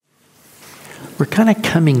We're kind of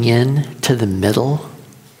coming in to the middle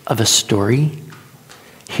of a story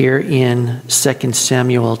here in 2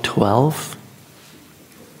 Samuel 12.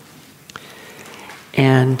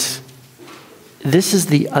 And this is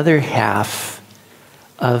the other half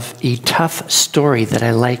of a tough story that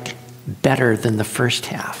I like better than the first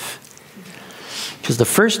half. Because the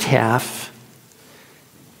first half,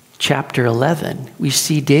 chapter 11, we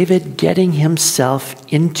see David getting himself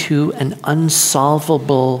into an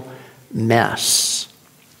unsolvable mess.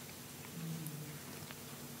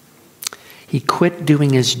 He quit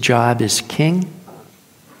doing his job as king.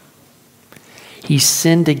 He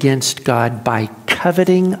sinned against God by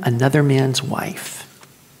coveting another man's wife.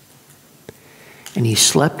 And he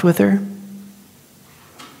slept with her.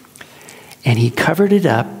 And he covered it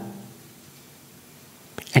up.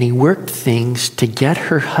 And he worked things to get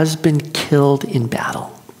her husband killed in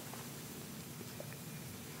battle.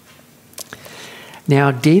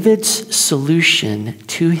 Now, David's solution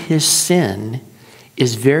to his sin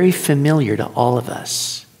is very familiar to all of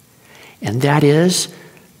us. And that is,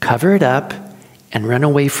 cover it up and run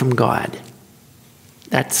away from God.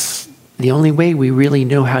 That's the only way we really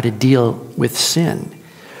know how to deal with sin.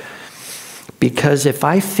 Because if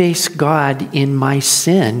I face God in my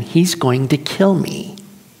sin, he's going to kill me.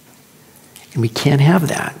 And we can't have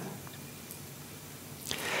that.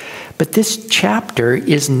 But this chapter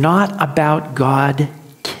is not about God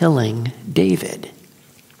killing David.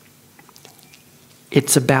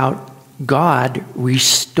 It's about God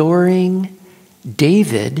restoring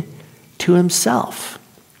David to himself.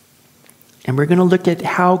 And we're going to look at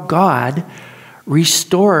how God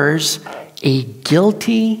restores a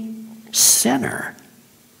guilty sinner.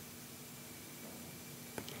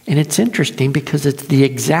 And it's interesting because it's the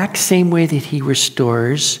exact same way that he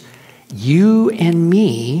restores you and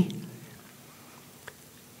me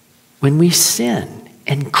when we sin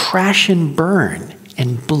and crash and burn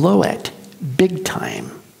and blow it big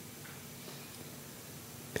time.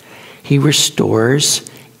 He restores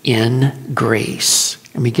in grace.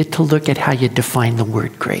 And we get to look at how you define the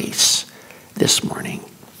word grace this morning.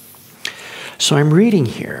 So I'm reading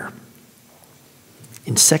here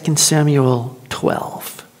in 2 Samuel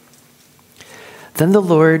 12. Then the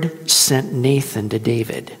Lord sent Nathan to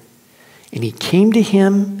David, and he came to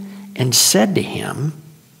him and said to him,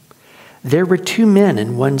 there were two men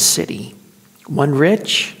in one city, one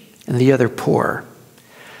rich and the other poor.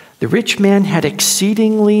 The rich man had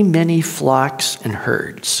exceedingly many flocks and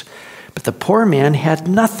herds, but the poor man had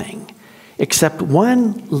nothing except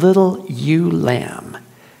one little ewe lamb,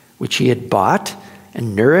 which he had bought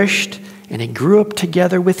and nourished, and it grew up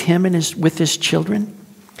together with him and with his children.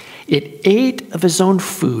 It ate of his own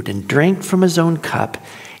food and drank from his own cup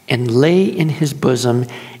and lay in his bosom,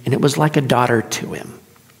 and it was like a daughter to him.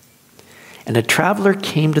 And a traveler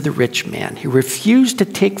came to the rich man, who refused to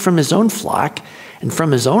take from his own flock and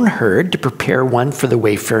from his own herd to prepare one for the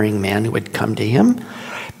wayfaring man who had come to him.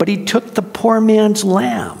 But he took the poor man's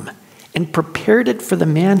lamb and prepared it for the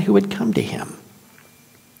man who had come to him.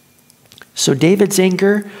 So David's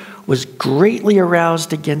anger was greatly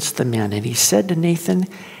aroused against the man, and he said to Nathan,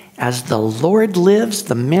 as the Lord lives,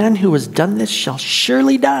 the man who has done this shall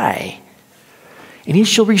surely die, and he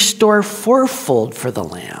shall restore fourfold for the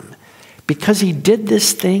lamb, because he did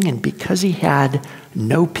this thing and because he had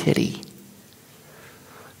no pity.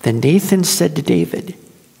 Then Nathan said to David,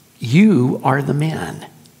 you are the man.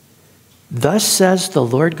 Thus says the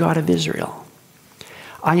Lord God of Israel,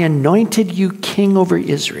 I anointed you king over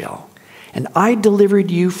Israel, and I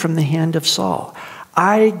delivered you from the hand of Saul.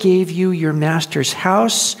 I gave you your master's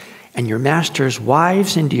house and your master's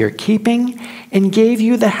wives into your keeping, and gave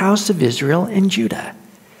you the house of Israel and Judah.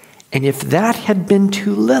 And if that had been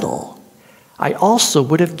too little, I also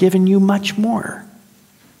would have given you much more.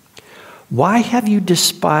 Why have you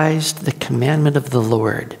despised the commandment of the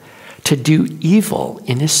Lord to do evil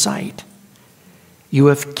in his sight? You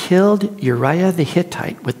have killed Uriah the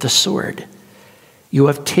Hittite with the sword. You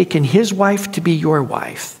have taken his wife to be your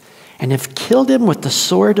wife, and have killed him with the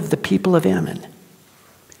sword of the people of Ammon.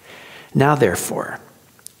 Now therefore,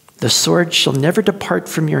 the sword shall never depart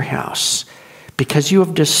from your house, because you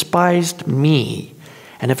have despised me,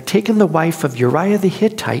 and have taken the wife of Uriah the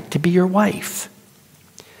Hittite to be your wife.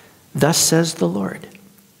 Thus says the Lord,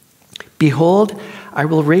 behold, I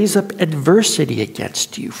will raise up adversity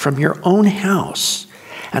against you from your own house,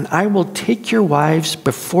 and I will take your wives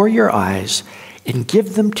before your eyes and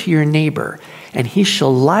give them to your neighbor, and he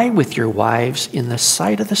shall lie with your wives in the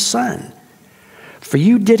sight of the sun. For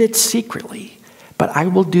you did it secretly, but I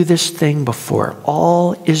will do this thing before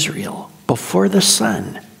all Israel, before the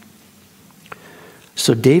sun.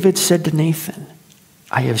 So David said to Nathan,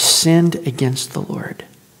 I have sinned against the Lord.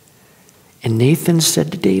 And Nathan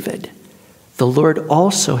said to David, the Lord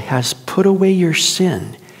also has put away your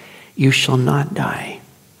sin. You shall not die.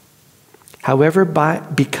 However,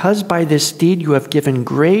 because by this deed you have given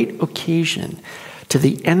great occasion to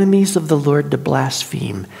the enemies of the Lord to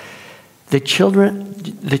blaspheme, the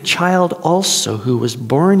child also who was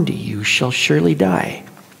born to you shall surely die.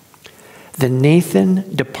 Then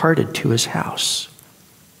Nathan departed to his house.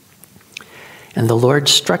 And the Lord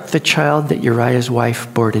struck the child that Uriah's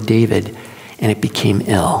wife bore to David, and it became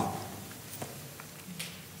ill.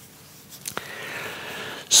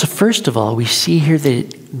 So first of all, we see here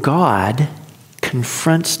that God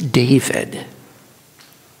confronts David.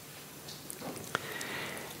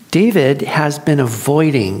 David has been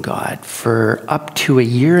avoiding God for up to a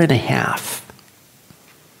year and a half.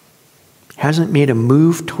 Hasn't made a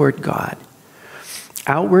move toward God.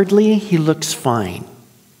 Outwardly, he looks fine.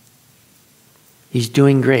 He's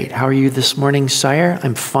doing great. How are you this morning, sire?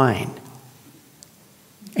 I'm fine.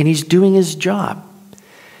 And he's doing his job.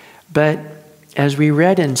 But as we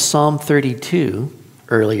read in Psalm 32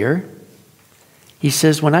 earlier, he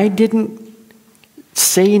says, when I didn't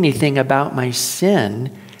say anything about my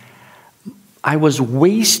sin, I was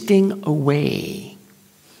wasting away.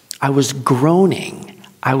 I was groaning.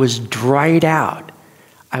 I was dried out.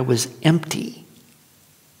 I was empty.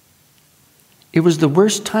 It was the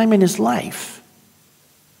worst time in his life.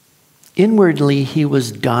 Inwardly, he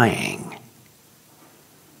was dying.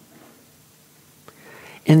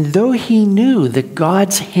 And though he knew that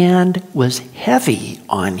God's hand was heavy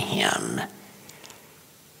on him,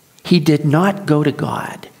 he did not go to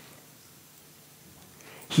God.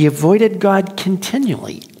 He avoided God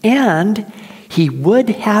continually, and he would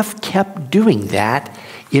have kept doing that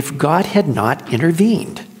if God had not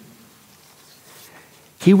intervened.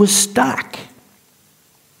 He was stuck.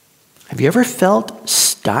 Have you ever felt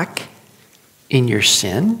stuck in your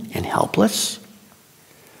sin and helpless?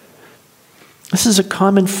 This is a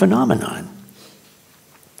common phenomenon.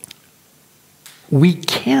 We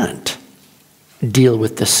can't deal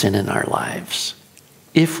with the sin in our lives.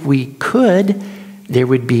 If we could, there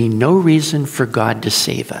would be no reason for God to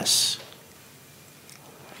save us.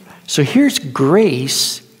 So here's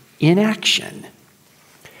grace in action.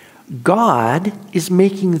 God is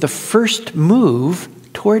making the first move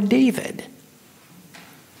toward David.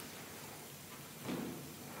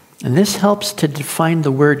 And this helps to define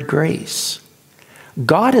the word grace.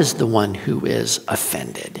 God is the one who is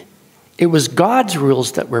offended. It was God's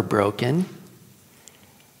rules that were broken.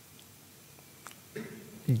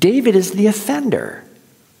 David is the offender.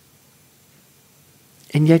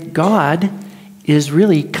 And yet God is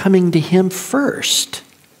really coming to him first.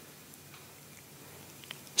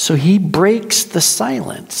 So he breaks the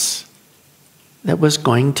silence that was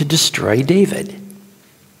going to destroy David.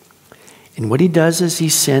 And what he does is he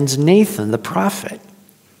sends Nathan, the prophet,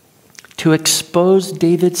 to expose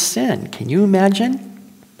David's sin. Can you imagine?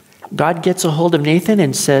 God gets a hold of Nathan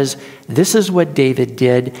and says, this is what David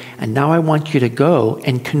did, and now I want you to go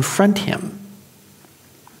and confront him.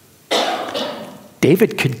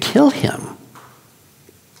 David could kill him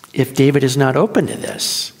if David is not open to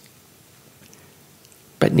this.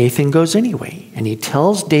 But Nathan goes anyway, and he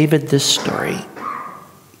tells David this story.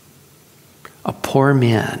 A poor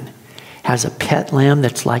man has a pet lamb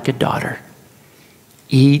that's like a daughter.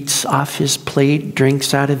 Eats off his plate,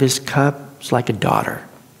 drinks out of his cup. It's like a daughter.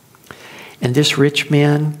 And this rich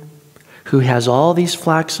man who has all these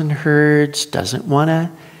flocks and herds doesn't want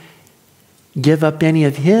to give up any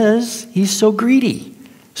of his. He's so greedy.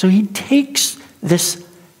 So he takes this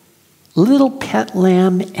little pet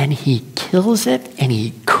lamb and he kills it and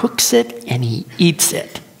he cooks it and he eats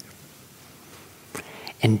it.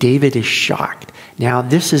 And David is shocked. Now,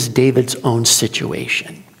 this is David's own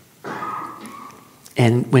situation.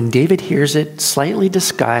 And when David hears it, slightly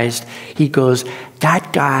disguised, he goes,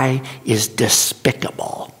 that guy is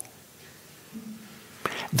despicable.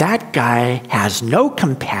 That guy has no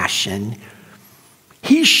compassion.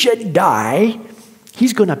 He should die.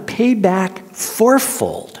 He's going to pay back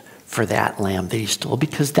fourfold for that lamb that he stole,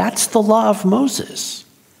 because that's the law of Moses.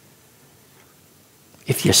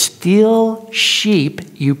 If you steal sheep,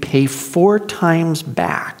 you pay 4 times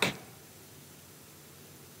back.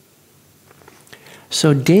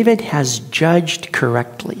 So David has judged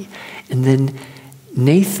correctly. And then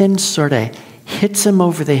Nathan sort of hits him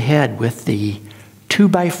over the head with the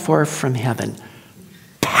 2x4 from heaven.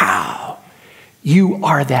 Pow! You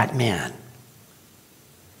are that man.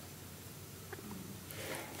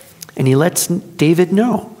 And he lets David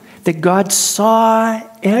know that God saw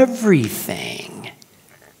everything.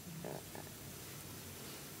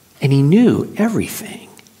 and he knew everything.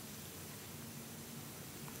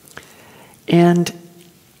 And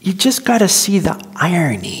you just got to see the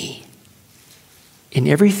irony in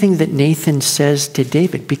everything that Nathan says to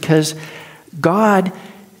David, because God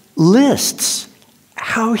lists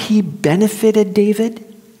how he benefited David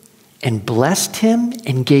and blessed him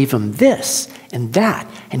and gave him this and that.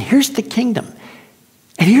 And here's the kingdom.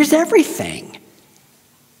 And here's everything.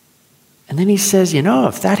 And then he says,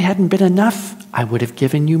 if that hadn't been enough, I would have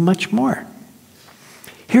given you much more.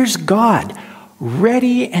 Here's God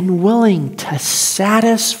ready and willing to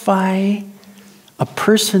satisfy a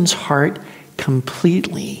person's heart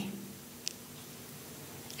completely.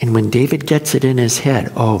 And when David gets it in his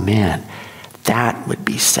head, oh man, that would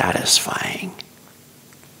be satisfying.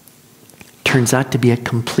 Turns out to be a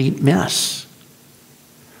complete mess.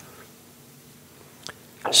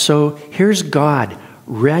 So here's God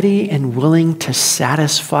ready and willing to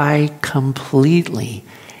satisfy completely.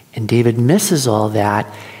 And David misses all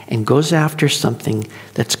that and goes after something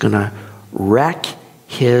that's going to wreck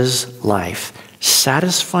his life.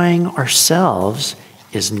 Satisfying ourselves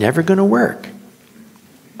is never going to work.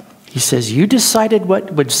 He says, you decided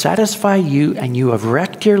what would satisfy you, and you have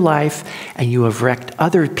wrecked your life, and you have wrecked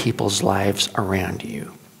other people's lives around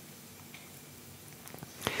you.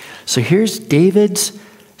 So here's David's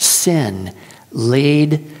sin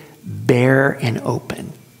laid bare and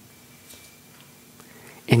open.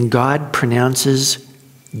 And God pronounces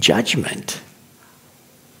judgment.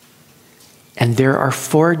 And there are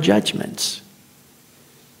 4 judgments.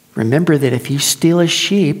 Remember that if you steal a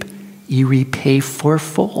sheep, you repay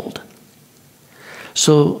 4-fold.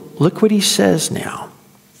 So look what he says now.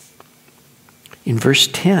 In verse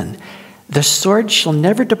 10, the sword shall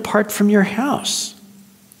never depart from your house.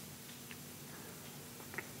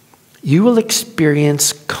 You will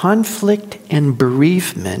experience conflict and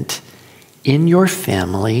bereavement in your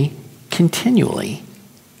family continually.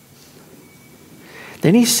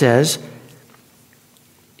 Then he says,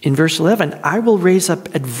 in verse 11, I will raise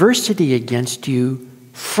up adversity against you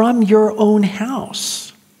from your own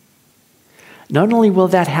house. Not only will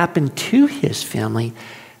that happen to his family,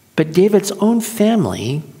 but David's own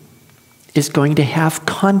family is going to have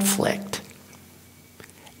conflict.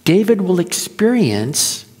 David will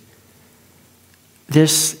experience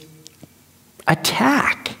this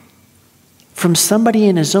attack from somebody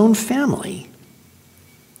in his own family.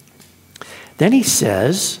 Then he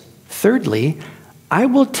says, thirdly, I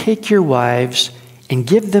will take your wives and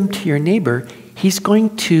give them to your neighbor. He's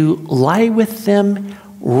going to lie with them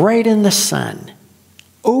right in the sun,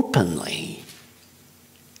 openly.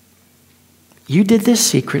 You did this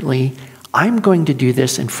secretly. I'm going to do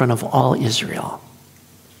this in front of all Israel.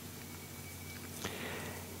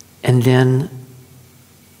 And then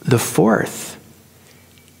the 4th,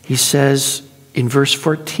 he says in verse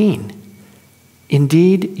 14,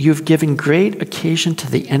 indeed, you've given great occasion to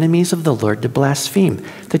the enemies of the Lord to blaspheme.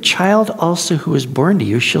 The child also who is born to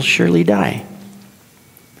you shall surely die.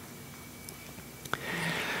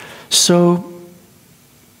 So,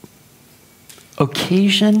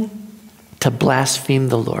 occasion to blaspheme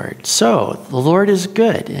the Lord. So, the Lord is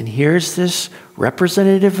good, and here's this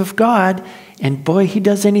representative of God, and boy, he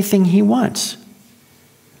does anything he wants.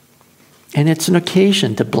 And it's an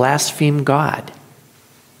occasion to blaspheme God.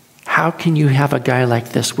 How can you have a guy like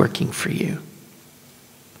this working for you?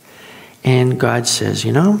 And God says,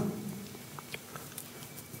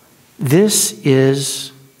 this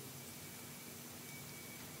is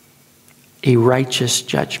a righteous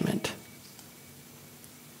judgment.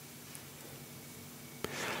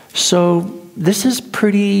 So this is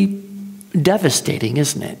pretty devastating,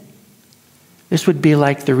 isn't it? This would be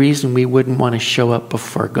like the reason we wouldn't want to show up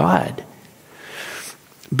before God.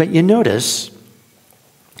 But you notice,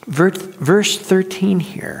 verse 13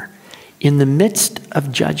 here, in the midst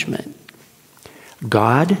of judgment,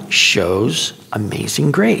 God shows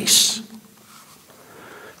amazing grace.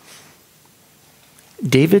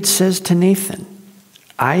 David says to Nathan,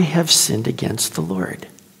 I have sinned against the Lord.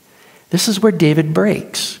 This is where David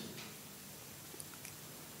breaks.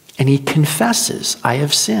 And he confesses, I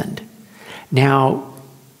have sinned. Now,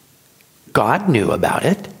 God knew about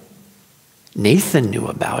it. Nathan knew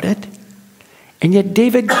about it. And yet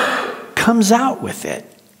David comes out with it.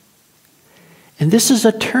 And this is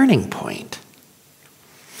a turning point.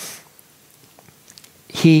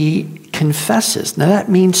 He confesses. Now that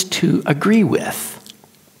means to agree with.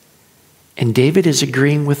 And David is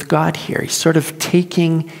agreeing with God here. He's sort of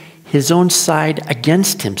taking his own side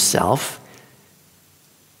against himself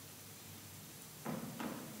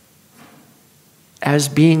as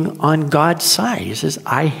being on God's side. He says,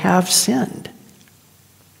 I have sinned.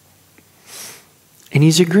 And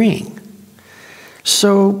he's agreeing.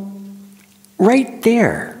 So right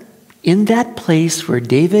there, in that place where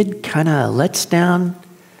David kind of lets down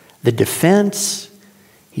the defense,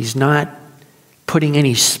 he's not putting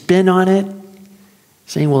any spin on it,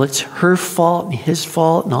 saying, well, it's her fault and his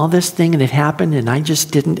fault and all this thing and it happened and I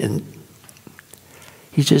just didn't. And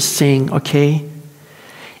he's just saying, okay.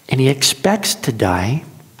 And he expects to die.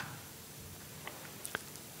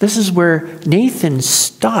 This is where Nathan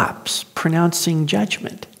stops pronouncing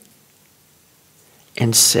judgment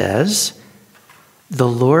and says, the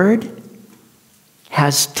Lord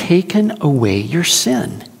has taken away your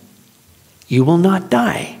sin. You will not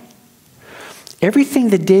die. Everything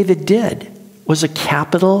that David did was a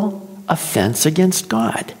capital offense against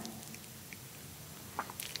God.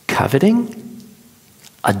 Coveting,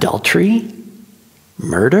 adultery,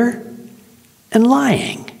 murder, and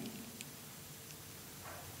lying.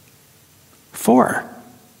 4.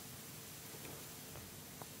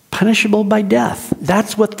 Punishable by death.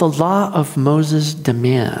 That's what the law of Moses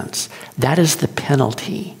demands. That is the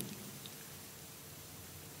penalty.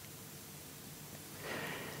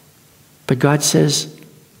 But God says,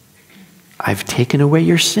 I've taken away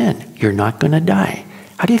your sin. You're not going to die.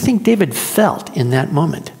 How do you think David felt in that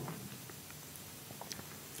moment?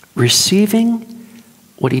 Receiving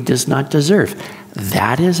what he does not deserve.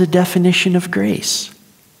 That is a definition of grace.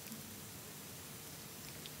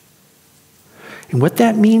 And what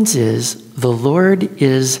that means is the Lord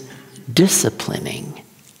is disciplining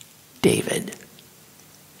David.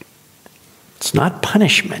 It's not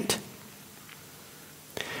punishment.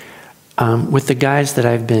 With the guys that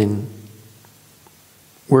I've been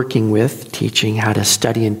working with, teaching how to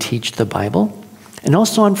study and teach the Bible, and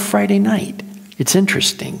also on Friday night, it's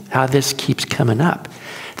interesting how this keeps coming up.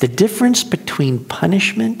 The difference between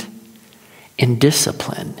punishment and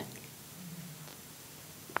discipline.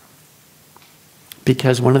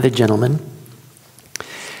 Because one of the gentlemen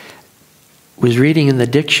was reading in the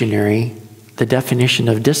dictionary the definition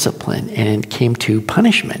of discipline, and it came to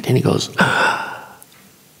punishment. And he goes,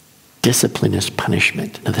 discipline is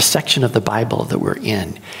punishment. Now, the section of the Bible that we're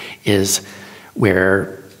in is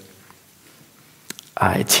where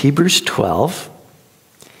it's Hebrews 12,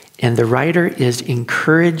 and the writer is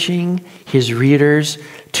encouraging his readers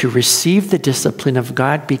to receive the discipline of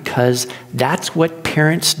God because that's what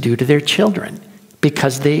parents do to their children,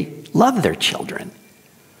 because they love their children.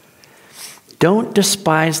 Don't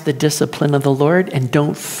despise the discipline of the Lord, and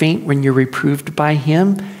don't faint when you're reproved by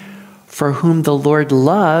him. For whom the Lord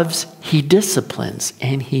loves, he disciplines,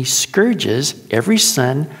 and he scourges every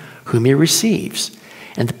son whom he receives.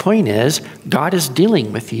 And the point is, God is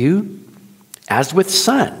dealing with you as with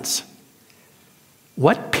sons.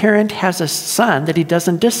 What parent has a son that he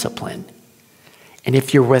doesn't discipline? And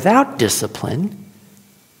if you're without discipline,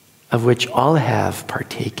 of which all have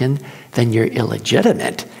partaken, then you're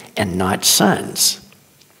illegitimate and not sons.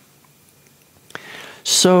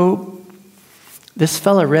 So this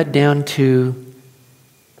fella read down to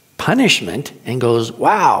punishment and goes,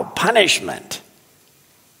 wow, punishment.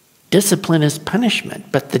 Discipline is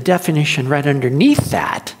punishment. But the definition right underneath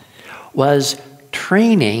that was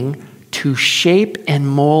training to shape and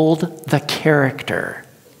mold the character.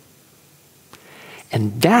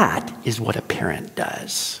 And that is what a parent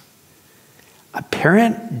does. A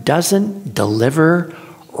parent doesn't deliver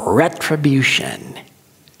retribution.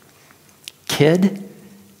 Kid,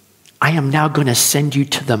 I am now going to send you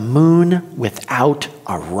to the moon without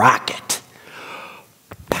a rocket.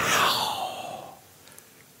 Pow.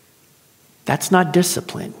 That's not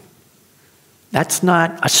discipline. That's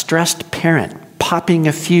not a stressed parent popping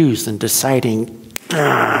a fuse and deciding,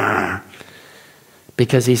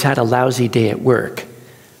 because he's had a lousy day at work,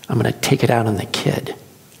 I'm going to take it out on the kid.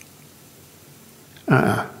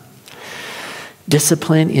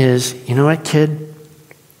 Discipline is, you know what, kid?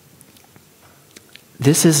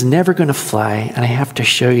 This is never going to fly, and I have to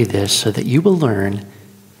show you this so that you will learn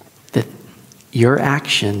that your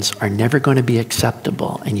actions are never going to be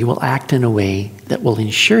acceptable, and you will act in a way that will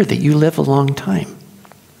ensure that you live a long time.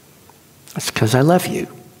 That's because I love you.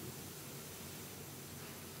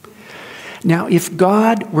 Now, if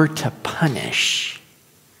God were to punish,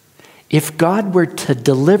 if God were to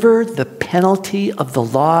deliver the penalty of the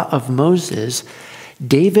law of Moses,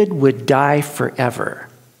 David would die forever.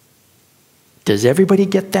 Does everybody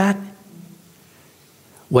get that?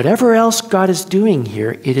 Whatever else God is doing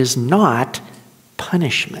here, it is not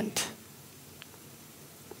punishment.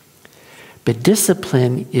 But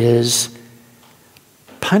discipline is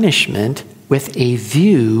punishment with a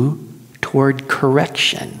view toward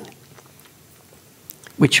correction,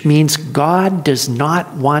 which means God does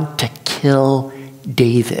not want to kill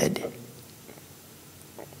David.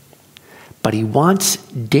 But he wants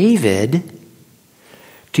David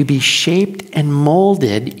to be shaped and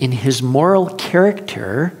molded in his moral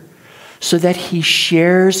character so that he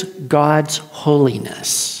shares God's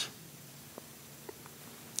holiness.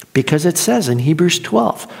 Because it says in Hebrews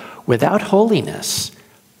 12, without holiness,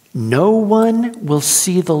 no one will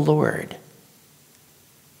see the Lord.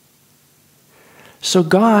 So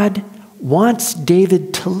God wants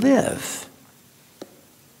David to live.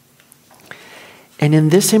 And in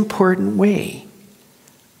this important way,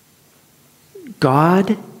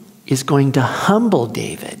 God is going to humble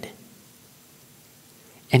David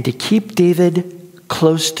and to keep David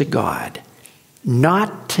close to God,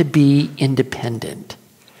 not to be independent.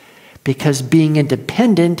 Because being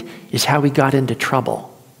independent is how he got into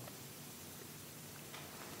trouble.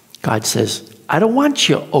 God says, I don't want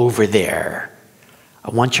you over there. I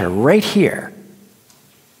want you right here.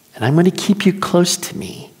 And I'm going to keep you close to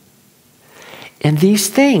me. And these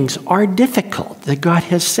things are difficult that God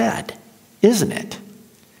has said, isn't it?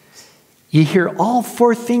 You hear all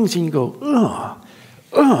four things and you go, oh.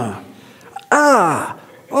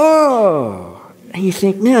 And you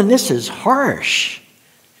think, man, this is harsh.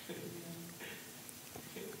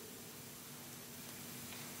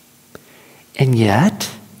 And yet,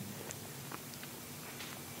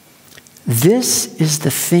 this is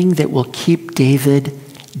the thing that will keep David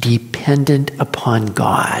dependent upon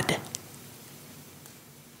God.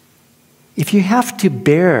 If you have to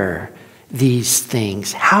bear these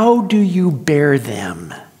things, how do you bear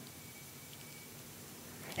them?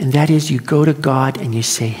 And that is, you go to God and you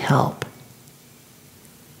say, help.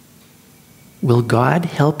 Will God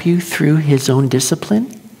help you through his own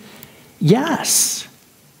discipline? Yes.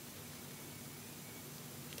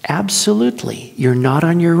 Absolutely. You're not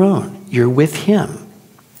on your own. You're with him.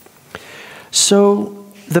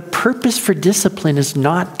 So the purpose for discipline is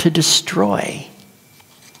not to destroy.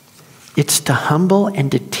 It's to humble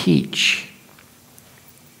and to teach.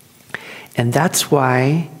 And that's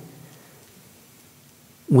why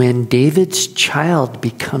when David's child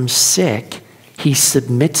becomes sick, he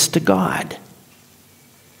submits to God.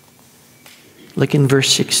 Look in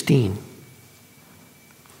verse 16.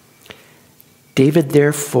 David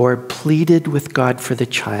therefore pleaded with God for the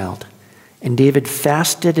child. And David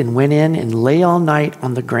fasted and went in and lay all night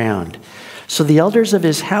on the ground. So the elders of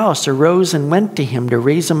his house arose and went to him to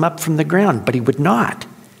raise him up from the ground, but he would not,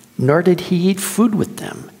 nor did he eat food with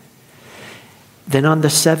them. Then on the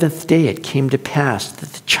seventh day it came to pass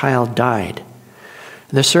that the child died.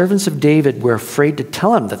 And the servants of David were afraid to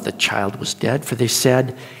tell him that the child was dead, for they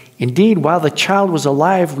said, indeed, while the child was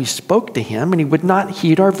alive, we spoke to him, and he would not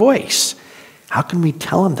heed our voice. How can we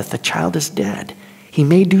tell him that the child is dead? He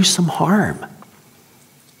may do some harm.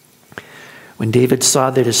 When David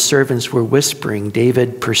saw that his servants were whispering,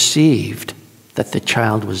 David perceived that the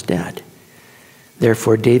child was dead.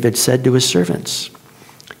 Therefore David said to his servants,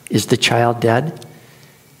 is the child dead?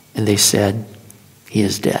 And they said, he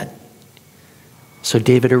is dead. So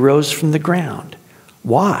David arose from the ground,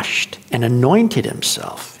 washed and anointed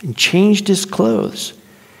himself, and changed his clothes.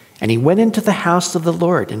 And he went into the house of the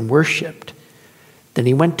Lord and worshipped. Then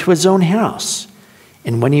he went to his own house,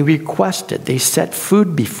 and when he requested, they set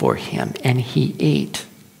food before him, and he ate.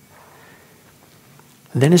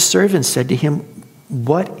 And then his servants said to him,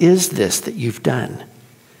 what is this that you've done?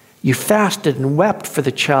 You fasted and wept for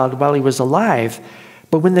the child while he was alive,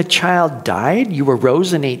 but when the child died, you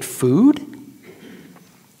arose and ate food?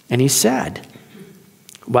 And he said,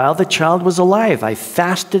 while the child was alive, I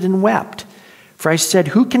fasted and wept, for I said,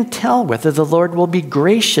 who can tell whether the Lord will be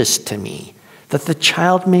gracious to me, that the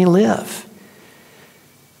child may live?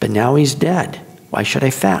 But now he's dead. Why should I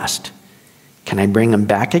fast? Can I bring him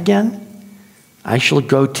back again? I shall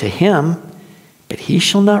go to him, but he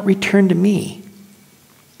shall not return to me.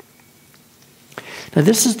 Now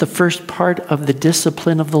this is the first part of the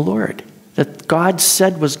discipline of the Lord that God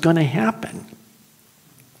said was going to happen.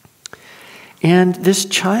 And this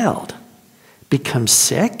child becomes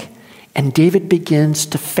sick, and David begins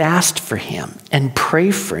to fast for him and pray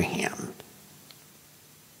for him.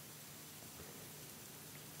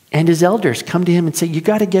 And his elders come to him and say, you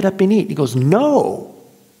got to get up and eat. He goes, no,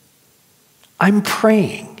 I'm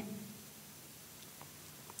praying.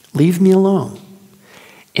 Leave me alone.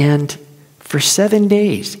 And for 7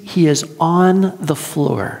 days, he is on the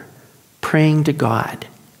floor praying to God.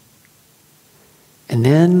 And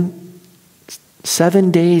then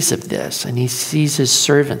 7 days of this, and he sees his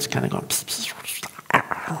servants kind of going, pss, pss,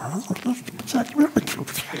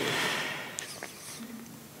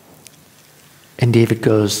 and David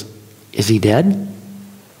goes, is he dead?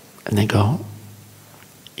 And they go,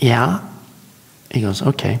 yeah. He goes,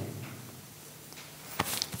 okay.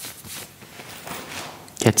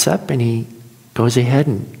 gets up and he goes ahead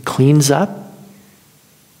and cleans up,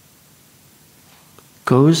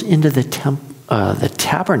 goes into the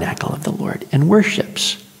tabernacle of the Lord and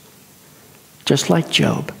worships, just like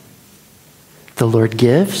Job. The Lord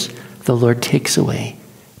gives, the Lord takes away.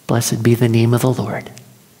 Blessed be the name of the Lord.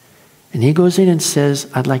 And he goes in and says,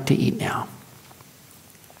 I'd like to eat now.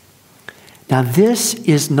 Now, this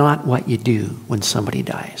is not what you do when somebody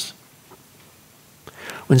dies.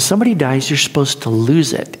 When somebody dies, you're supposed to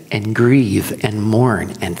lose it and grieve and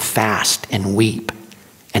mourn and fast and weep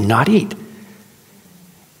and not eat.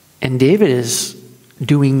 And David is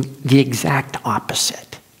doing the exact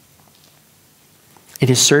opposite. And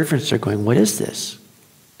his servants are going, what is this?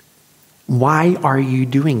 Why are you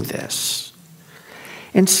doing this?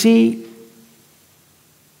 And see,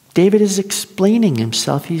 David is explaining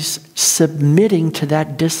himself. He's submitting to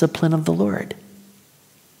that discipline of the Lord.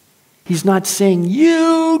 He's not saying,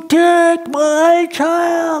 you took my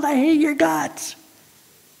child, I hate your guts.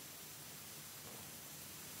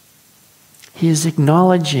 He is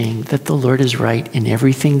acknowledging that the Lord is right in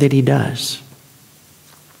everything that he does.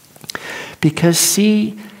 Because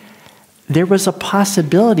see, there was a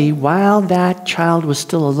possibility while that child was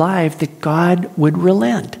still alive that God would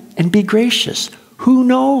relent and be gracious. Who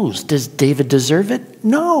knows? Does David deserve it?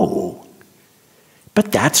 No.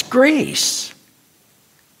 But that's grace.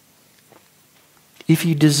 If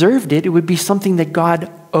you deserved it, it would be something that God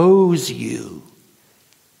owes you.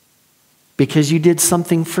 Because you did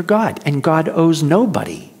something for God, and God owes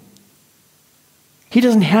nobody. He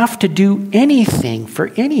doesn't have to do anything for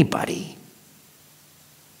anybody.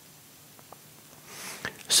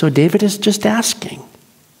 So David is just asking.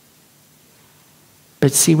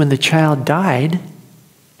 But see, when the child died,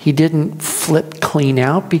 he didn't flip clean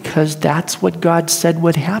out because that's what God said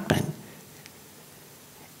would happen.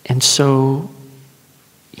 And so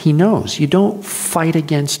he knows you don't fight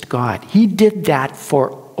against God. He did that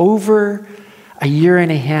for over a year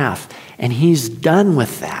and a half, and he's done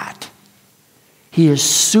with that. He is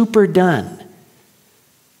super done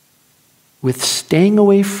with staying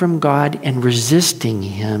away from God and resisting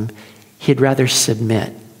him. He'd rather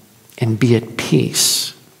submit and be at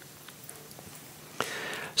peace.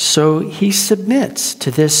 So he submits to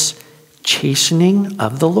this chastening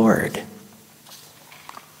of the Lord.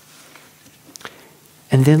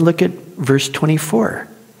 And then look at verse 24.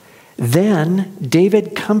 Then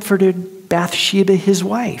David comforted Bathsheba, his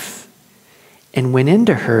wife, and went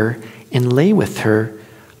into her and lay with her.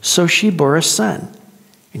 So she bore a son,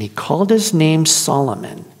 and he called his name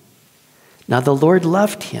Solomon. Now the Lord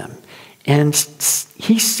loved him, and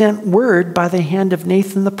he sent word by the hand of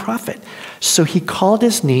Nathan the prophet. So he called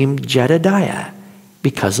his name Jedediah,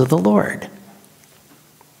 because of the Lord.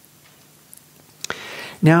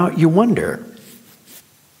 Now you wonder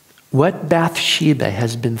what Bathsheba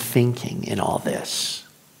has been thinking in all this.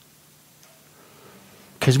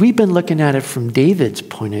 Because we've been looking at it from David's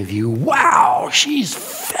point of view. Wow, she's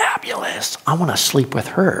fabulous. I want to sleep with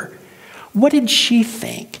her. What did she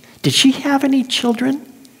think? Did she have any children?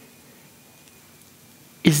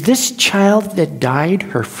 Is this child that died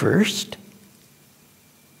her first?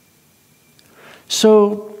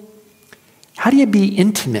 So, how do you be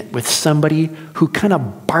intimate with somebody who kind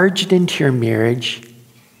of barged into your marriage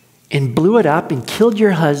and blew it up and killed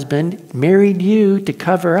your husband, married you to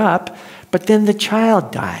cover up, but then the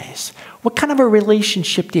child dies? What kind of a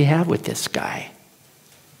relationship do you have with this guy?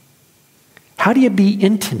 How do you be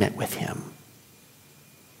intimate with him?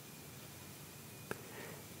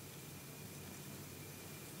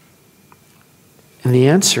 And the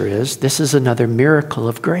answer is, this is another miracle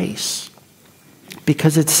of grace.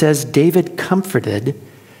 Because it says David comforted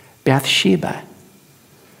Bathsheba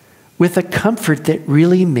with a comfort that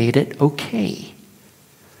really made it okay.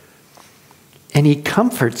 And he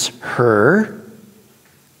comforts her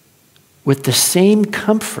with the same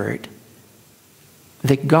comfort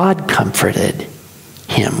that God comforted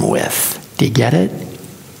him with. Do you get it?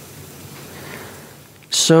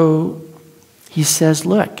 So he says,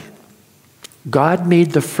 look, God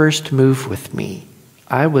made the first move with me.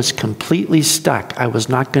 I was completely stuck. I was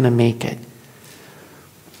not going to make it.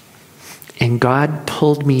 And God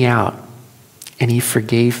pulled me out, and he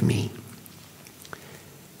forgave me.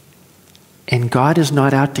 And God is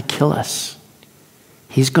not out to kill us.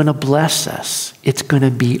 He's going to bless us. It's going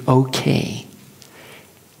to be okay.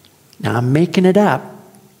 Now, I'm making it up,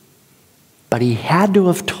 but he had to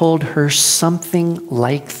have told her something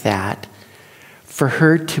like that for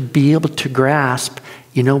her to be able to grasp,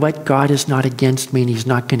 you know what? God is not against me, and he's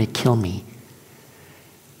not going to kill me,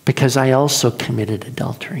 because I also committed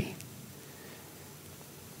adultery.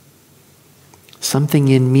 Something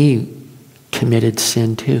in me committed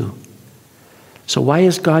sin too. So why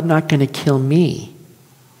is God not going to kill me?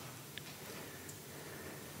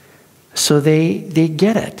 So they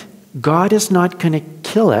get it. God is not going to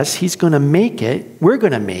kill us. He's going to make it. We're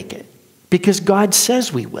going to make it because God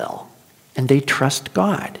says we will. And they trust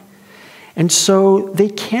God. And so they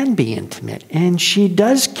can be intimate. And she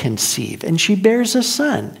does conceive. And she bears a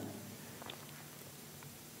son.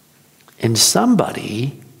 And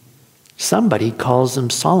somebody calls him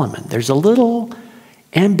Solomon. There's a little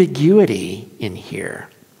ambiguity in here.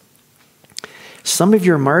 Some of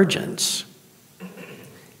your margins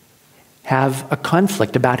have a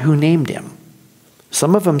conflict about who named him.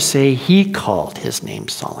 Some of them say he called his name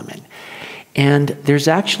Solomon. And there's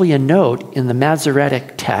actually a note in the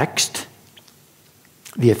Masoretic text,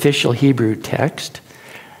 the official Hebrew text,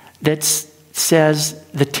 that says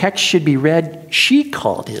the text should be read, she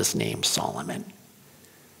called his name Solomon.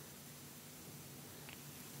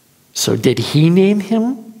 So did he name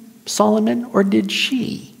him Solomon or did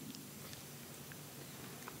she?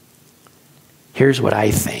 Here's what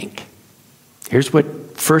I think. Here's what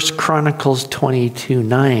 1 Chronicles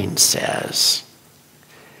 22:9 says.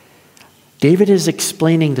 David is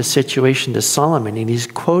explaining the situation to Solomon, and he's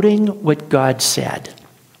quoting what God said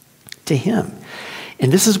to him.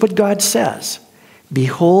 And this is what God says.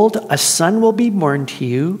 Behold, a son will be born to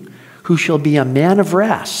you, who shall be a man of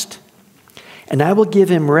rest. And I will give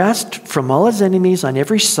him rest from all his enemies on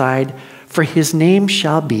every side, for his name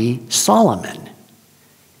shall be Solomon.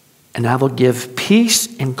 And I will give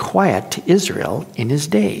peace and quiet to Israel in his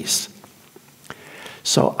days.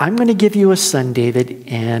 So I'm going to give you a son, David,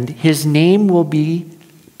 and his name will be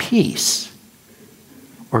Peace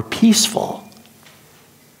or Peaceful.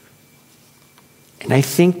 And I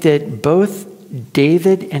think that both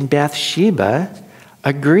David and Bathsheba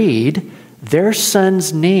agreed their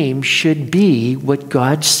son's name should be what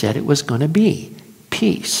God said it was going to be,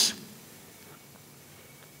 peace.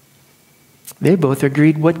 They both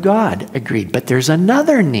agreed what God agreed, but there's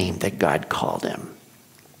another name that God called him.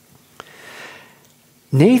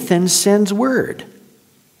 Nathan sends word.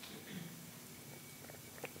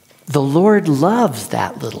 The Lord loves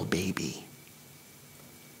that little baby.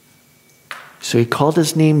 So he called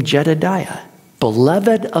his name Jedediah,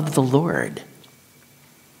 beloved of the Lord.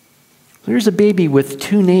 There's a baby with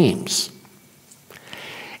two names.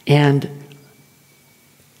 And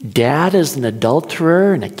dad is an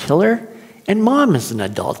adulterer and a killer, and mom is an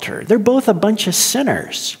adulterer. They're both a bunch of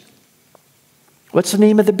sinners. What's the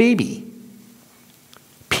name of the baby?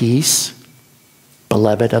 Peace,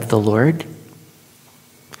 beloved of the Lord.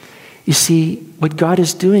 You see, what God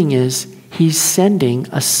is doing is he's sending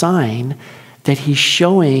a sign that he's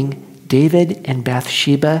showing David and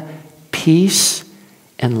Bathsheba peace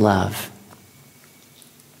and love.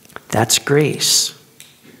 That's grace.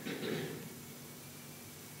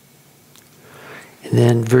 And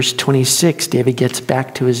then verse 26, David gets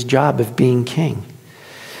back to his job of being king.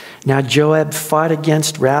 Now Joab fought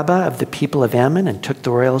against Rabbah of the people of Ammon and took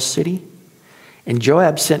the royal city. And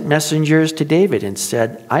Joab sent messengers to David and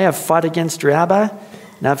said, I have fought against Rabbah,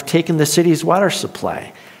 and I've taken the city's water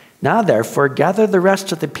supply. Now therefore gather the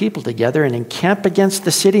rest of the people together and encamp against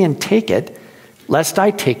the city and take it, lest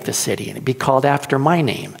I take the city and it be called after my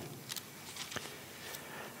name.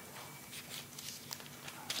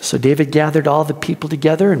 So David gathered all the people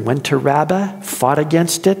together and went to Rabbah, fought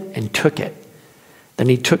against it, and took it. Then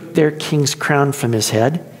he took their king's crown from his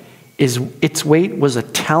head. Its weight was a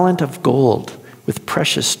talent of gold with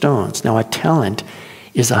precious stones. Now a talent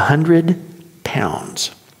is 100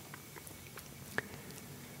 pounds.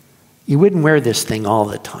 You wouldn't wear this thing all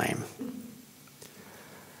the time.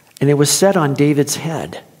 And it was set on David's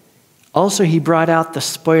head. Also he brought out the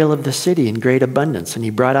spoil of the city in great abundance, and he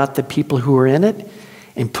brought out the people who were in it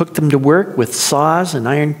and put them to work with saws and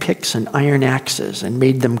iron picks and iron axes and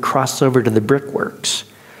made them cross over to the brickworks.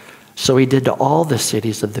 So he did to all the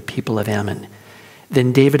cities of the people of Ammon.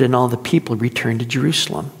 Then David and all the people returned to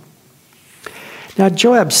Jerusalem. Now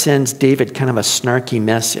Joab sends David kind of a snarky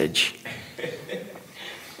message.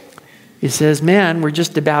 He says, man, we're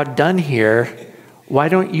just about done here. Why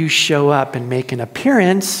don't you show up and make an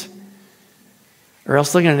appearance? Or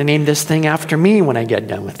else they're going to name this thing after me when I get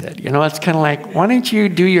done with it. You know, it's kind of like, why don't you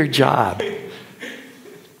do your job?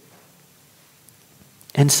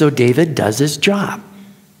 And so David does his job.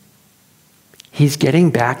 He's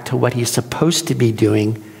getting back to what he's supposed to be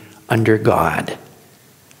doing under God.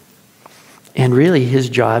 And really his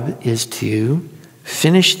job is to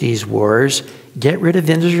finish these wars, get rid of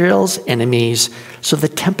Israel's enemies, so the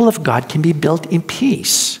temple of God can be built in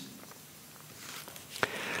peace.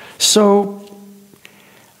 So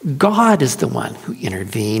God is the one who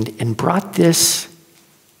intervened and brought this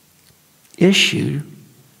issue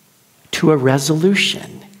to a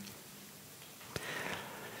resolution.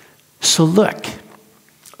 So look,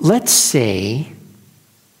 let's say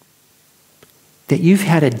that you've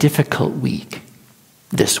had a difficult week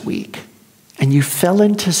this week and you fell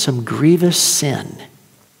into some grievous sin.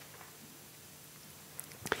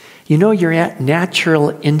 You know, your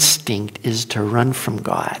natural instinct is to run from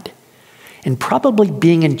God. And probably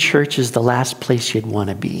being in church is the last place you'd want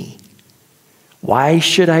to be. Why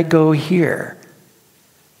should I go here?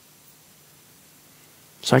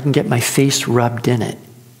 So I can get my face rubbed in it.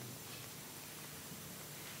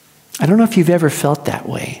 I don't know if you've ever felt that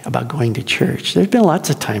way about going to church. There's been lots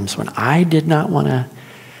of times when I did not want to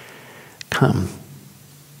come.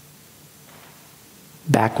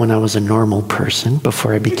 Back when I was a normal person,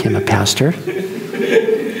 before I became a pastor.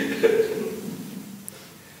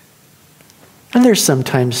 And there's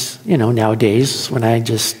sometimes, nowadays when I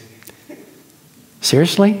just,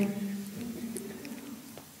 seriously?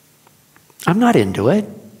 I'm not into it.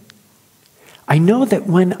 I know that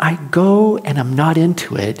when I go and I'm not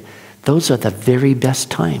into it, those are the very best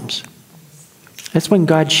times. That's when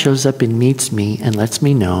God shows up and meets me and lets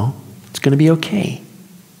me know it's going to be okay.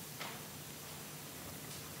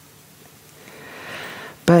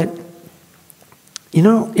 But,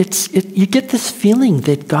 you get this feeling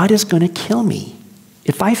that God is going to kill me.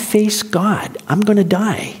 If I face God, I'm going to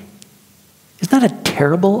die. Isn't that a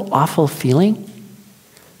terrible, awful feeling?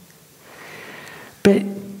 But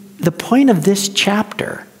the point of this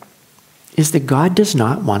chapter is that God does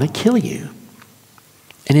not want to kill you.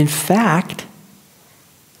 And in fact,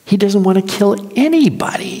 he doesn't want to kill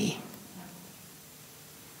anybody.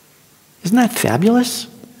 Isn't that fabulous?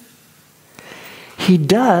 He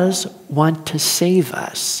does want to save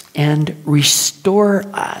us and restore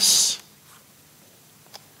us.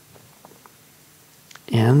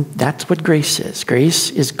 And that's what grace is.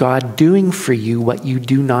 Grace is God doing for you what you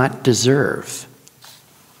do not deserve.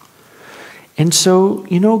 And so,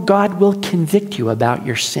 God will convict you about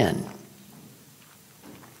your sin.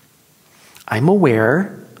 I'm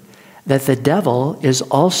aware that the devil is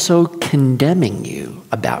also condemning you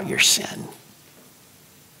about your sin.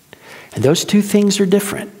 And those two things are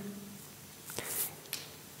different.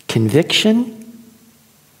 Conviction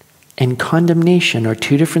and condemnation are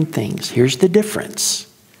two different things. Here's the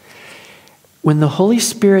difference. When the Holy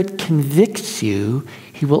Spirit convicts you,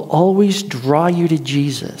 he will always draw you to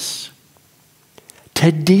Jesus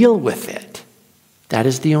to deal with it. That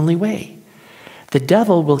is the only way. The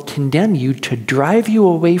devil will condemn you to drive you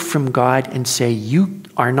away from God and say, you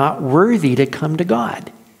are not worthy to come to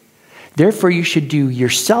God. Therefore, you should do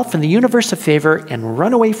yourself and the universe a favor and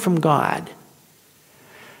run away from God.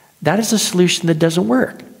 That is a solution that doesn't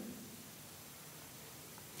work.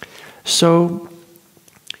 So,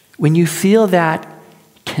 when you feel that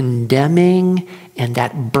condemning and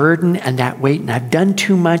that burden and that weight, and I've done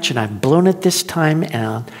too much and I've blown it this time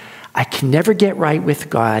and I can never get right with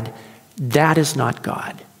God, that is not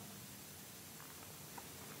God.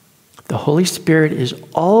 The Holy Spirit is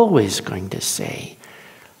always going to say,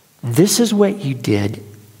 this is what you did.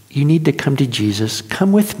 You need to come to Jesus.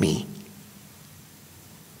 Come with me.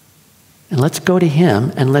 And let's go to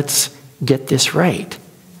him and let's get this right.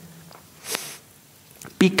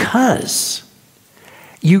 Because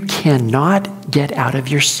you cannot get out of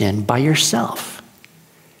your sin by yourself.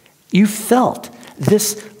 You felt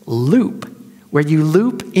this loop where you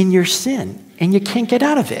loop in your sin and you can't get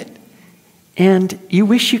out of it. And you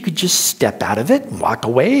wish you could just step out of it and walk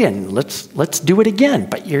away and let's do it again.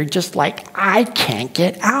 But you're just like, I can't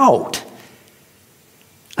get out.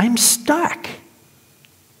 I'm stuck.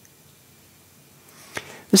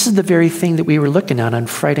 This is the very thing that we were looking at on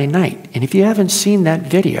Friday night. And if you haven't seen that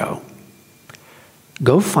video,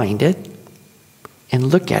 go find it and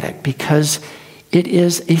look at it, because it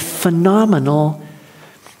is a phenomenal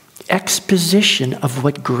exposition of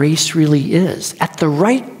what grace really is. At the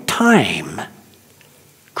right time,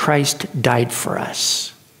 Christ died for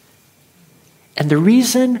us. And the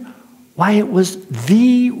reason why it was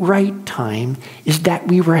the right time is that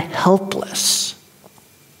we were helpless.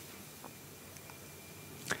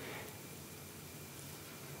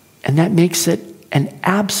 And that makes it an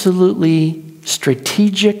absolutely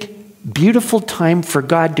strategic, beautiful time for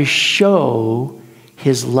God to show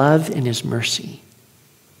his love and his mercy.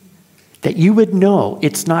 That you would know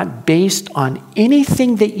it's not based on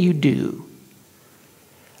anything that you do,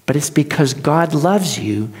 but it's because God loves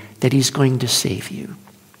you that he's going to save you.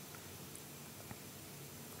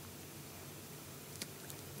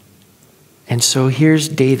 And so here's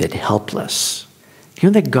David, helpless. You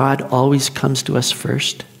know that God always comes to us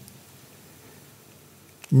first?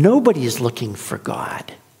 Nobody is looking for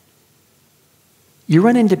God. You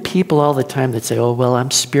run into people all the time that say, oh, well,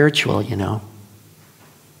 I'm spiritual, you know.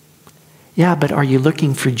 Yeah, but are you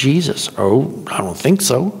looking for Jesus? Oh, I don't think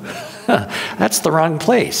so. That's the wrong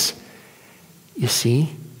place. You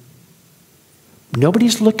see?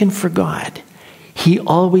 Nobody's looking for God. He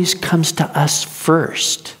always comes to us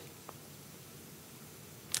first.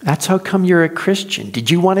 That's how come you're a Christian. Did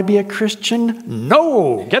you want to be a Christian?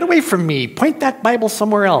 No! Get away from me. Point that Bible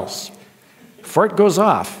somewhere else before it goes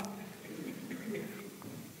off.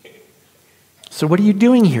 So what are you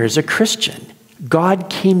doing here as a Christian? God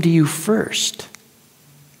came to you first.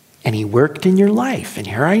 And he worked in your life. And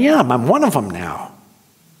here I am. I'm one of them now.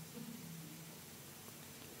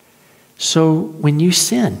 So when you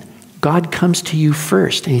sin, God comes to you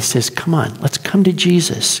first. And he says, come on, let's come to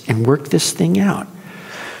Jesus and work this thing out.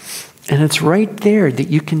 And it's right there that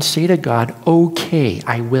you can say to God, okay,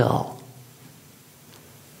 I will.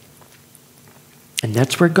 And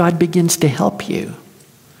that's where God begins to help you.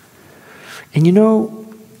 And you know,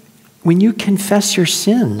 when you confess your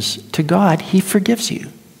sins to God, he forgives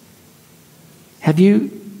you. Have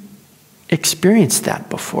you experienced that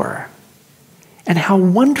before? And how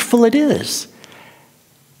wonderful it is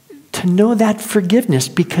to know that forgiveness,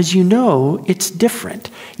 because you know it's different.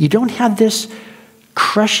 You don't have this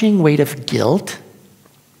crushing weight of guilt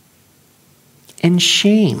and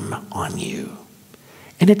shame on you.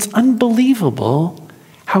 And it's unbelievable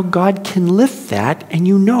how God can lift that, and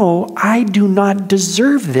you know, I do not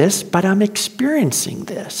deserve this, but I'm experiencing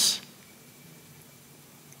this.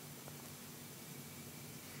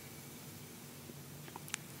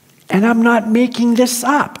 And I'm not making this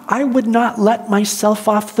up. I would not let myself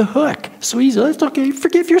off the hook. So he's, it's okay,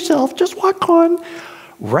 forgive yourself, just walk on.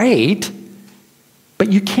 Right, but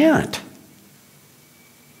you can't.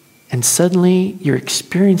 And suddenly you're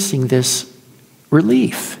experiencing this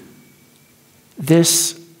relief.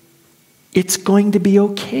 This, it's going to be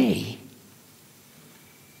okay.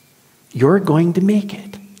 You're going to make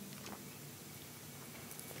it.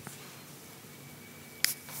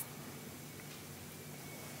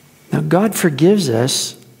 Now, God forgives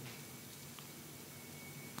us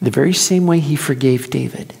the very same way he forgave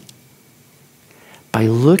David. By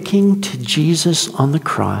looking to Jesus on the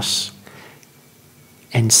cross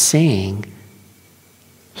and saying,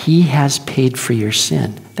 he has paid for your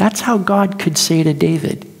sin. That's how God could say to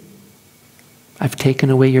David, I've taken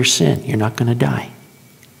away your sin. You're not going to die.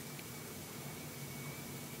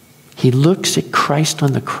 He looks at Christ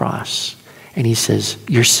on the cross and he says,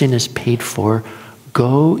 your sin is paid for.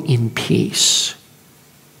 Go in peace.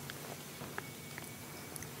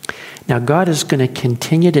 Now, God is going to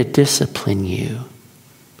continue to discipline you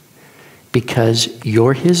because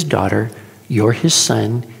you're his daughter, you're his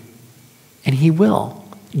son, and he will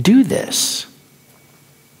do this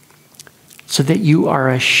so that you are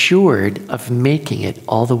assured of making it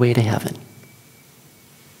all the way to heaven.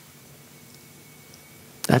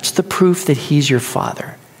 That's the proof that he's your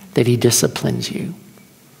father, that he disciplines you.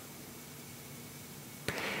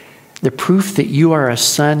 The proof that you are a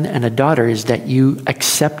son and a daughter is that you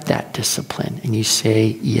accept that discipline and you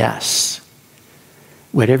say, yes,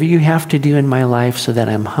 whatever you have to do in my life so that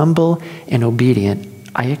I'm humble and obedient,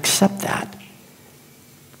 I accept that.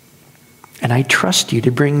 And I trust you to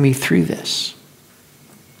bring me through this.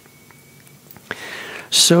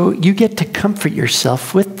 So you get to comfort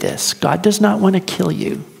yourself with this. God does not want to kill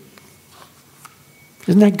you.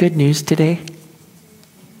 Isn't that good news today?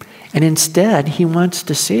 And instead, he wants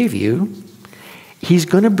to save you. He's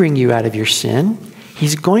going to bring you out of your sin.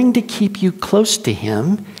 He's going to keep you close to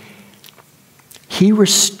him. He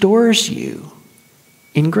restores you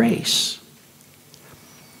in grace.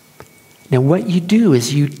 Now, what you do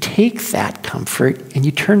is you take that comfort and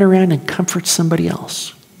you turn around and comfort somebody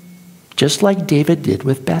else, just like David did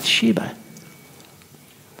with Bathsheba.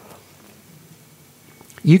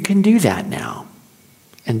 You can do that now.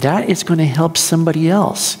 And that is going to help somebody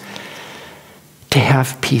else to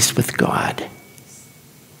have peace with God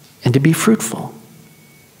and to be fruitful.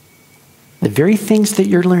 The very things that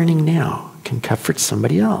you're learning now can comfort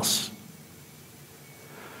somebody else.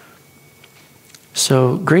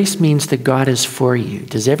 So grace means that God is for you.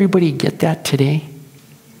 Does everybody get that today?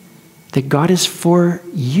 That God is for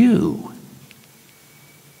you.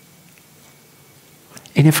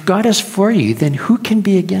 And if God is for you, then who can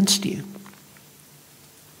be against you?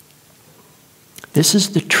 This is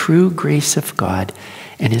the true grace of God.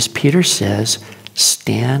 And as Peter says,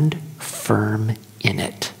 stand firm in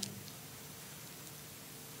it.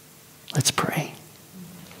 Let's pray.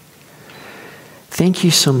 Thank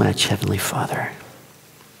you so much, Heavenly Father,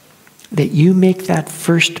 that you make that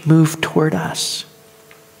first move toward us.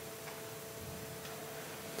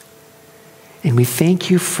 And we thank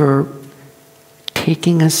you for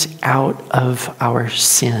taking us out of our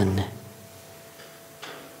sin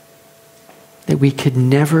that we could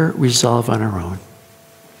never resolve on our own.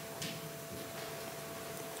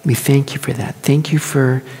 We thank you for that. Thank you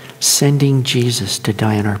for sending Jesus to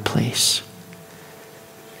die in our place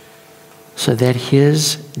so that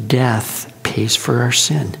his death pays for our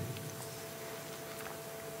sin.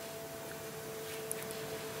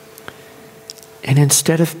 And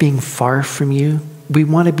instead of being far from you, we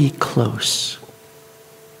want to be close.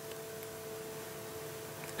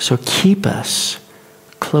 So keep us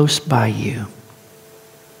close by you.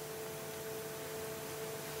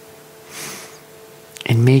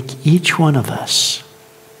 And make each one of us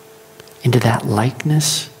into that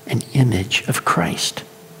likeness and image of Christ.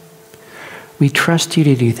 We trust you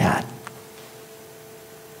to do that.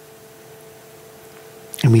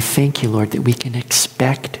 And we thank you, Lord, that we can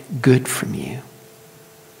expect good from you.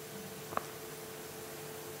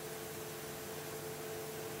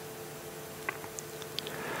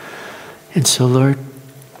 And so, Lord,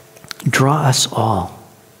 draw us all.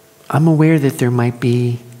 I'm aware that there might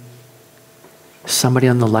be somebody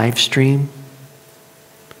on the live stream,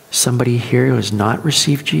 somebody here who has not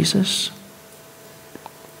received Jesus.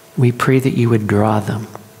 We pray that you would draw them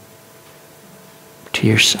to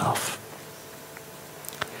yourself.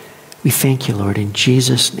 We thank you, Lord, in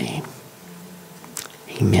Jesus' name.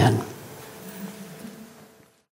 Amen.